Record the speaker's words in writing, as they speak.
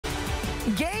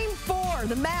Game 4,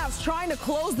 the Mavs trying to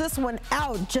close this one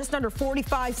out. Just under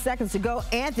 45 seconds to go.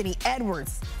 Anthony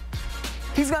Edwards,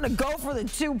 he's going to go for the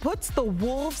 2, puts the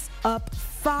Wolves up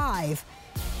 5.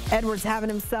 Edwards having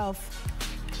himself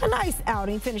a nice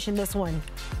outing, finishing this one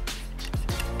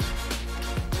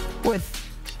with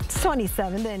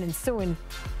 27, then ensuing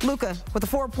Luka with a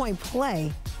 4-point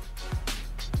play.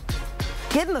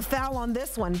 Getting the foul on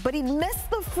this one, but he missed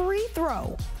the free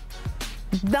throw.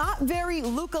 Not very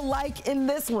Luka-like in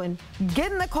this one.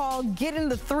 Getting the call, getting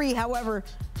the 3, however,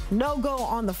 no go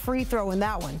on the free throw in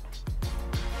that one.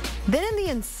 Then in the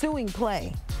ensuing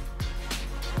play,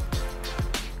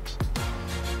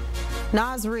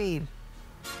 Naz Reid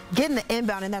getting the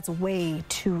inbound, and that's way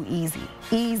too easy.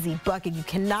 Easy bucket. You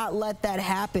cannot let that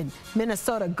happen.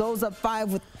 Minnesota goes up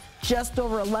 5 with just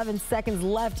over 11 seconds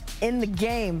left in the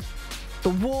game. The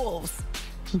Wolves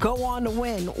go on to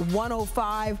win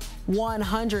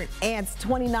 105-100. Ants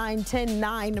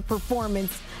 29-10-9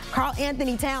 performance. Karl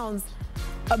Anthony Towns,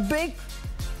 a big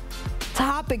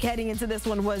topic heading into this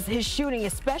one was his shooting,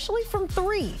 especially from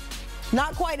 3.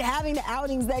 Not quite having the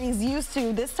outings that he's used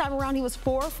to. This time around, he was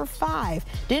 4 for 5.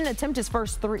 Didn't attempt his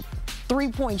first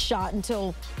three-point shot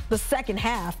until the second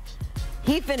half.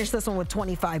 He finished this one with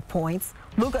 25 points.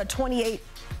 Luka 28,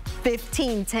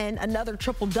 15, 10, another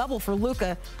triple-double for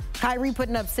Luka. Kyrie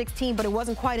putting up 16, but it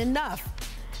wasn't quite enough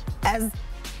as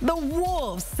the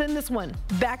Wolves send this one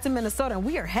back to Minnesota, and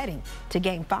we are heading to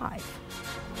Game 5.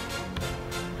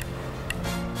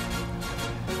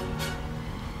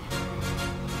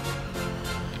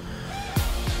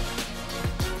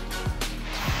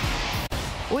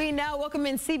 We now welcome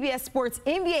in CBS Sports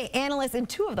NBA analyst and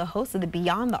 2 of the hosts of the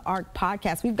Beyond the Arc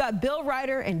podcast. We've got Bill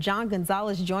Reiter and John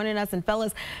Gonzalez joining us. And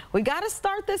fellas, we got to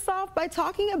start this off by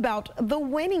talking about the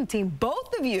winning team.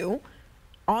 Both of you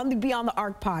on the Beyond the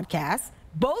Arc podcast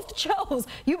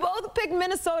you both picked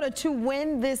Minnesota to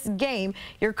win this game.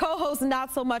 Your co-host,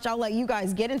 not so much. I'll let you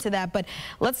guys get into that. But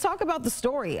let's talk about the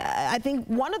story. I think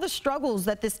one of the struggles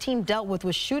that this team dealt with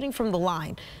was shooting from the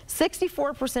line.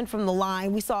 64% from the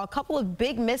line. We saw a couple of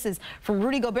big misses from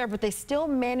Rudy Gobert, but they still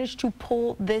managed to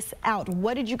pull this out.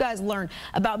 What did you guys learn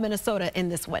about Minnesota in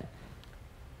this win?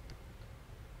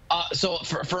 So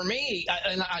for me,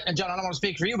 and John, I don't want to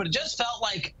speak for you, but it just felt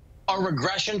like a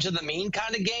regression to the mean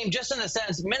kind of game, just in the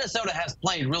sense Minnesota has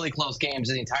played really close games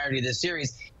in the entirety of this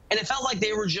series, and it felt like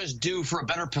they were just due for a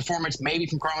better performance, maybe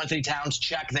from Karl Anthony Towns.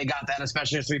 Check, they got that,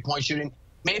 especially his 3-point shooting.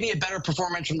 Maybe a better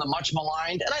performance from the much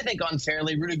maligned, and I think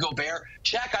unfairly, Rudy Gobert.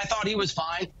 Check, I thought he was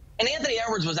fine. And Anthony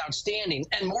Edwards was outstanding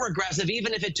and more aggressive,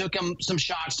 even if it took him some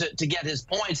shots to get his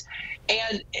points.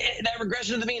 And that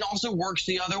regression to the mean also works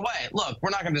the other way. Look, we're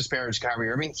not going to disparage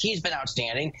Kyrie Irving. He's been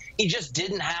outstanding. He just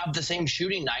didn't have the same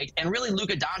shooting night. And really,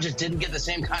 Luka Doncic didn't get the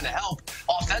same kind of help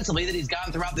offensively that he's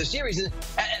gotten throughout this series. And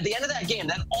at the end of that game,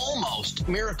 that almost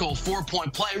miracle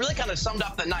 4-point play really kind of summed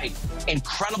up the night.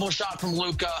 Incredible shot from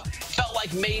Luka. Felt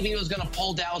like maybe he was going to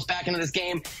pull Dallas back into this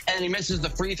game, and then he misses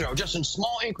the free throw. Just in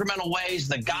small incremental ways,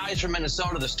 the guys from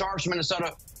Minnesota, the stars from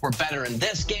Minnesota were better in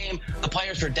this game. The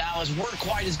players for Dallas weren't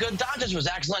quite as good. Doncic was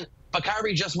excellent, but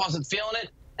Kyrie just wasn't feeling it.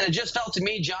 And it just felt to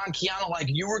me, John, Keanu, like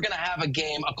you were going to have a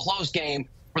game, a close game,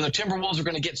 where the Timberwolves were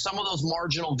going to get some of those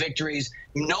marginal victories,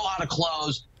 know how to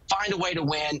close, find a way to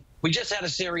win. We just had a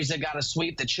series that got a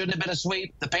sweep that shouldn't have been a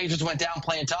sweep. The Pacers went down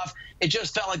playing tough. It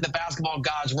just felt like the basketball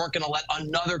gods weren't going to let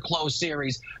another close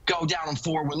series go down in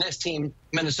 4 when this team,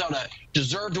 Minnesota,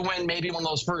 deserved to win maybe one of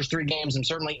those first 3 games and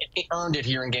certainly earned it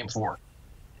here in Game 4.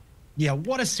 Yeah,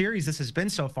 what a series this has been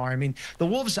so far. I mean, the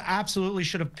Wolves absolutely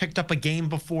should have picked up a game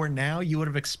before now. You would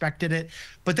have expected it.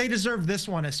 But they deserve this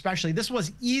one especially. This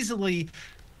was easily,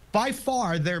 by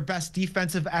far, their best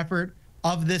defensive effort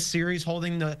of this series,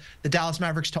 holding the Dallas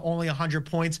Mavericks to only 100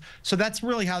 points. So that's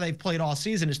really how they've played all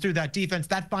season, is through that defense.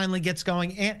 That finally gets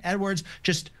going. Edwards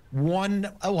just one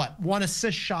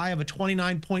assist shy of a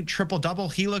 29-point triple-double.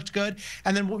 He looked good.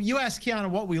 And then you asked Keanu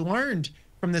what we learned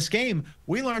from this game.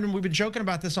 We learned, and we've been joking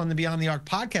about this on the Beyond the Arc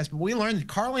podcast, but we learned that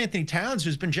Karl Anthony Towns,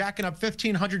 who's been jacking up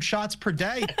 1,500 shots per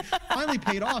day, finally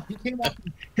paid off. He came off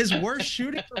his worst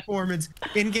shooting performance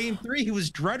in Game 3. He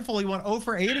was dreadful. He went 0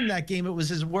 for 8 in that game. It was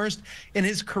his worst in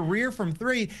his career from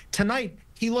 3. Tonight,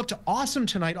 he looked awesome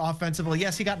tonight offensively.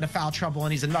 Yes, he got into foul trouble,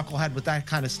 and he's a knucklehead with that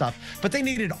kind of stuff. But they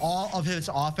needed all of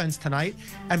his offense tonight.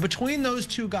 And between those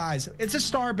 2 guys, it's a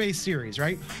star-based series,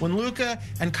 right? When Luka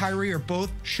and Kyrie are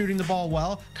both shooting the ball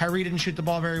well, Kyrie didn't shoot the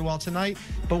ball very well tonight,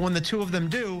 but when the 2 of them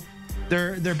do,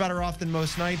 they're better off than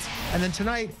most nights. And then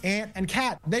tonight, Ant and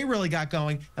Cat, they really got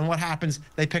going. And what happens?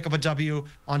 They pick up a W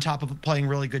on top of playing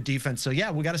really good defense. So, yeah,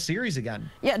 we got a series again.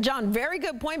 Yeah, John, very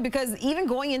good point, because even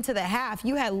going into the half,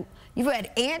 you had You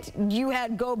had Ant, you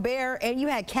had Gobert, and you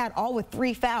had Cat all with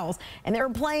 3 fouls. And they were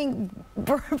playing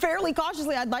fairly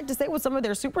cautiously, I'd like to say, with some of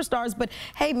their superstars. But,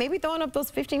 hey, maybe throwing up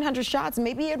those 1,500 shots,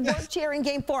 maybe it worked here in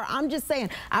Game 4. I'm just saying,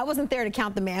 I wasn't there to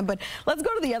count the man. But let's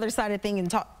go to the other side of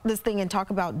and talk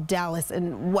about Dallas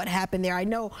and what happened there. I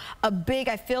know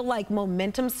I feel like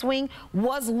momentum swing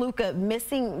was Luka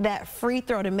missing that free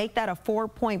throw to make that a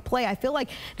 4-point play. I feel like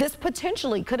this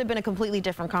potentially could have been a completely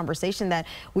different conversation that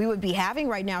we would be having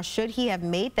right now should he have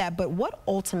made that. But what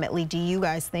ultimately do you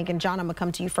guys think, and John, I'm gonna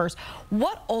come to you first,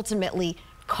 what ultimately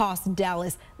cost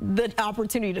Dallas the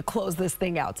opportunity to close this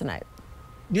thing out tonight?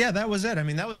 Yeah, that was it. I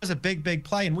mean, that was a big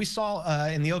play. And we saw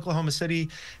in the Oklahoma City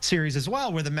series as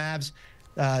well, where the Mavs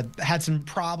had some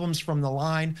problems from the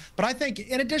line. But I think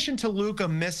in addition to Luka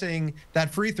missing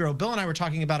that free throw, Bill and I were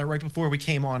talking about it right before we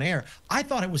came on air. I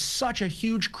thought it was such a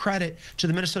huge credit to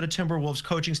the Minnesota Timberwolves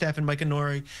coaching staff and Mike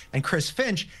Inori and Chris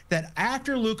Finch that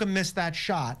after Luka missed that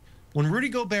shot, when Rudy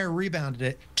Gobert rebounded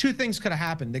it, 2 things could have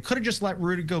happened. They could have just let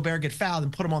Rudy Gobert get fouled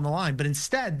and put him on the line. But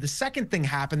instead, the second thing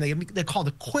happened. They called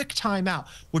a quick timeout,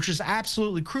 which is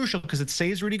absolutely crucial because it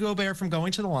saves Rudy Gobert from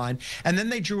going to the line. And then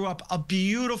they drew up a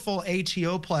beautiful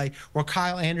ATO play where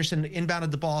Kyle Anderson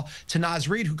inbounded the ball to Naz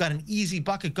Reid, who got an easy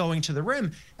bucket going to the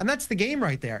rim. And that's the game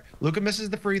right there. Luka misses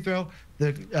the free throw.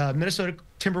 The Minnesota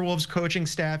Timberwolves coaching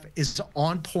staff is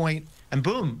on point. And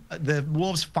boom, the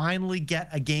Wolves finally get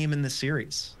a game in the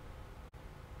series.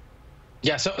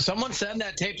 Yeah, so someone send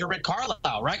that tape to Rick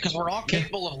Carlisle, right? Because we're all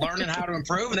capable of learning how to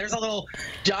improve. And there's a little,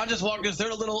 John just walked us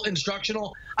through a little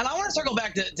instructional. And I want to circle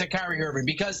back to Kyrie Irving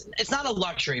because it's not a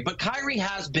luxury, but Kyrie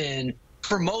has been,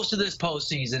 for most of this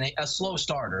postseason, a slow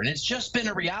starter. And it's just been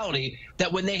a reality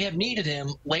that when they have needed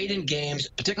him late in games,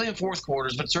 particularly in fourth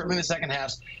quarters, but certainly in the second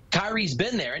halves, Kyrie's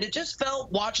been there. And it just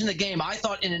felt, watching the game, I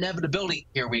thought in inevitability,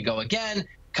 here we go again.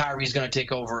 Kyrie's going to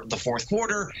take over the fourth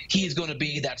quarter. He's going to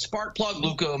be that spark plug.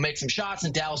 Luka will make some shots,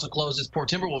 and Dallas will close this poor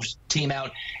Timberwolves team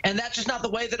out. And that's just not the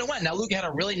way that it went. Now, Luka had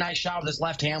a really nice shot with his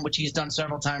left hand, which he's done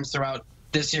several times throughout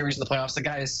this series of the playoffs. The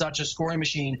guy is such a scoring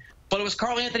machine. But it was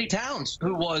Karl-Anthony Towns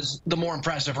who was the more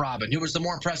impressive Robin, who was the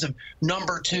more impressive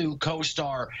 #2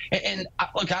 co-star. And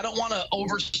look, I don't want to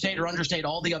overstate or understate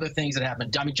all the other things that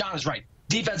happened. I mean, John is right.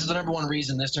 Defense is the #1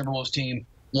 reason this Timberwolves team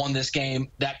won this game.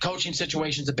 That coaching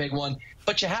situation is a big one.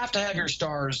 But you have to have your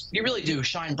stars, you really do,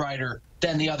 shine brighter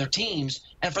than the other teams.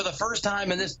 And for the first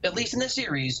time in this, at least in this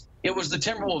series, it was the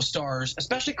Timberwolves stars,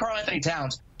 especially Karl-Anthony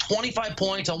Towns, 25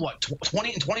 points on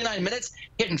 20 and 29 minutes,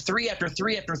 hitting 3 after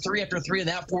 3 after 3 after 3 in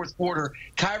that fourth quarter.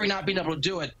 Kyrie not being able to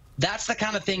do it. That's the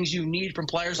kind of things you need from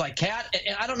players like Cat.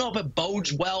 And I don't know if it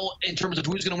bodes well in terms of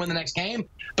who's going to win the next game,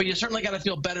 but you certainly got to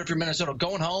feel better if you're Minnesota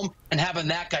going home and having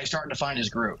that guy starting to find his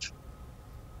groove.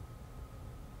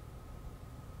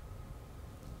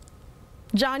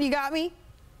 John, you got me?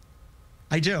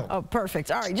 I do. Oh,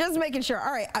 perfect. All right, just making sure.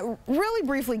 All right, really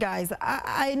briefly, guys,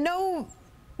 I know,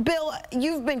 Bill,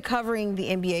 you've been covering the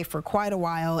NBA for quite a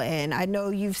while, and I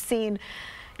know you've seen,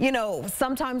 you know,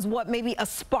 sometimes what maybe a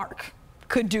spark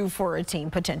could do for a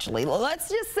team potentially. Let's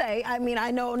just say, I mean,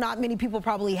 I know not many people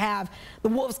probably have the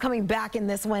Wolves coming back in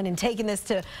this one and taking this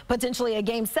to potentially a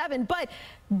Game 7, but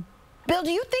Bill,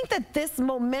 do you think that this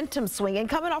momentum swing, and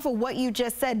coming off of what you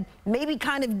just said, maybe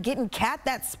kind of getting Cat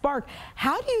that spark,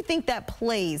 how do you think that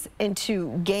plays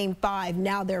into Game 5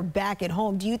 now they're back at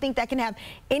home? Do you think that can have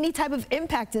any type of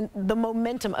impact in the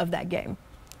momentum of that game?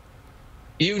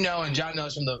 You know, and John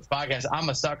knows from the podcast, I'm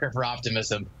a sucker for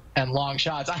optimism and long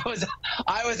shots.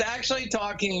 I was actually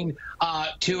talking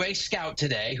to a scout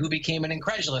today who became an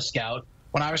incredulous scout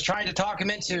when I was trying to talk him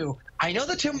into, I know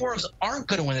the Timberwolves aren't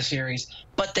going to win the series,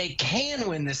 but they can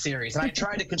win the series. And I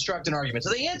tried to construct an argument.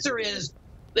 So the answer is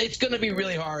it's going to be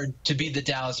really hard to beat the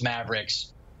Dallas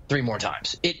Mavericks 3 more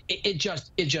times. It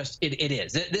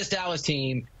is. This Dallas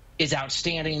team is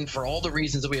outstanding for all the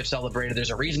reasons that we have celebrated. There's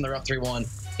a reason they're up 3-1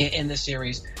 in this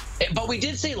series. But we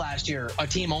did see last year a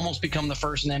team almost become the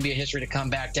first in NBA history to come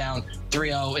back down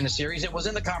 3-0 in the series. It was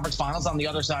in the conference finals on the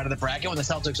other side of the bracket when the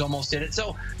Celtics almost did it.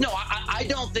 So, no, I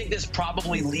don't think this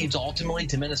probably leads ultimately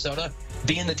to Minnesota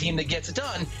being the team that gets it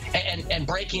done and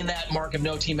breaking that mark of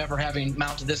no team ever having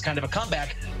mounted this kind of a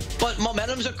comeback. But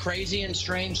momentum's a crazy and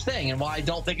strange thing. And while I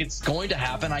don't think it's going to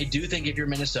happen, I do think if you're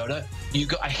Minnesota, you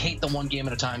go. I hate the one game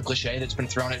at a time cliche that's been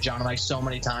thrown at John and I so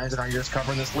many times in our years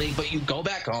covering this league. But you go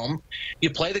back home,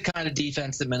 you play the kind of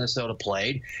defense that Minnesota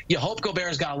played. You hope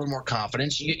Gobert's got a little more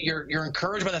confidence. You're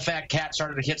encouraged by the fact Cat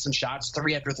started to hit some shots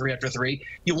 3 after 3 after 3.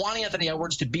 You want Anthony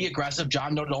Edwards to be aggressive.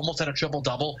 John noted almost had a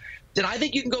triple-double. Then I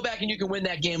think you can go back and you can win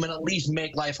that game and at least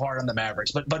make life hard on the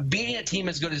Mavericks. But beating a team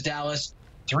as good as Dallas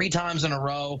 3 times in a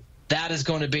row, that is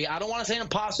going to be, I don't want to say an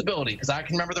impossibility, because I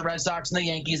can remember the Red Sox and the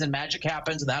Yankees, and magic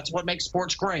happens, and that's what makes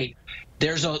sports great.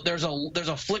 There's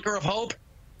a flicker of hope,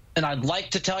 and I'd like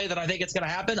to tell you that I think it's going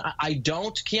to happen. I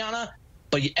don't, Kiana,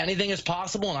 but anything is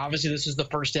possible, and obviously this is the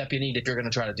first step you need if you're going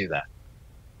to try to do that.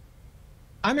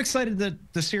 I'm excited that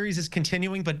the series is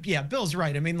continuing, but yeah, Bill's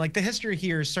right. I mean, like, the history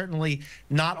here is certainly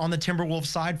not on the Timberwolves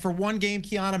side. For one game,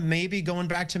 Kiana, maybe going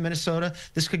back to Minnesota,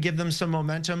 this could give them some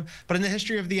momentum. But in the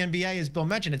history of the NBA, as Bill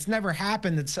mentioned, it's never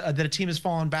happened that a team has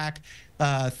fallen back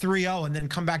 3-0 and then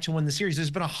come back to win the series. There's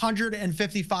been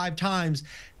 155 times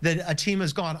that a team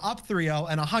has gone up 3-0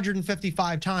 and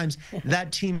 155 times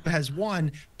that team has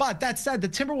won. But that said, the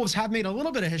Timberwolves have made a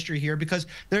little bit of history here because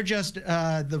they're just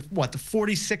the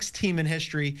 46th team in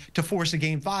history to force a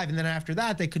Game 5, and then after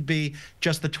that they could be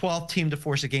just the 12th team to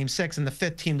force a Game 6 and the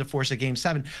 5th team to force a Game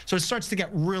 7. So it starts to get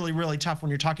really, really tough when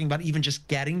you're talking about even just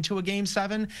getting to a Game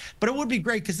 7. But it would be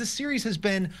great because this series has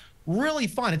been really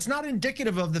fun. It's not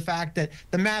indicative of the fact that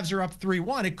the Mavs are up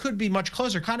 3-1. It could be much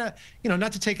closer. Kind of,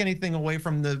 not to take anything away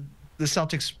from the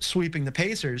Celtics sweeping the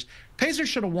Pacers. Pacers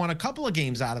should have won a couple of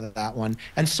games out of that one.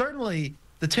 And certainly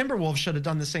the Timberwolves should have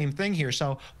done the same thing here.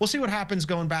 So we'll see what happens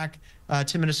going back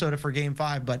to Minnesota for Game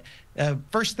 5. But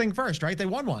first thing first, right? They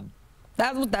won one.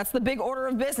 That's the big order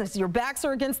of business. Your backs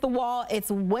are against the wall.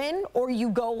 It's win or you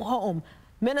go home.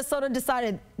 Minnesota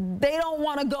decided they don't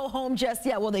want to go home just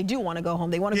yet. Well, they do want to go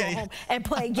home. They want to go home and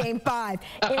play Game 5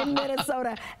 in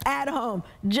Minnesota at home.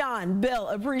 John, Bill,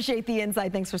 appreciate the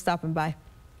insight. Thanks for stopping by.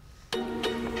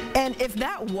 And if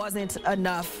that wasn't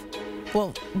enough,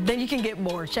 well, then you can get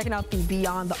more. Checking out the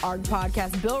Beyond the Arc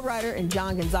podcast. Bill Reiter and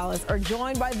John Gonzalez are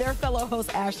joined by their fellow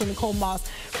host, Ashley Nicole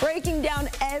Moss, breaking down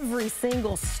every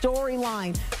single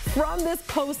storyline from this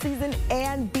postseason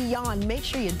and beyond. Make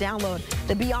sure you download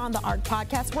the Beyond the Arc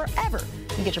podcast wherever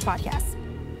you get your podcasts.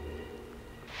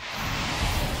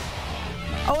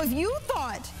 Oh, if you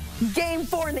thought Game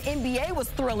 4 in the NBA was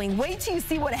thrilling, wait till you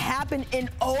see what happened in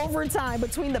overtime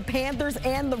between the Panthers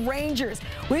and the Rangers.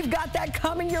 We've got that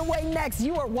coming your way next.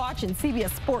 You are watching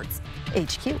CBS Sports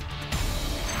HQ.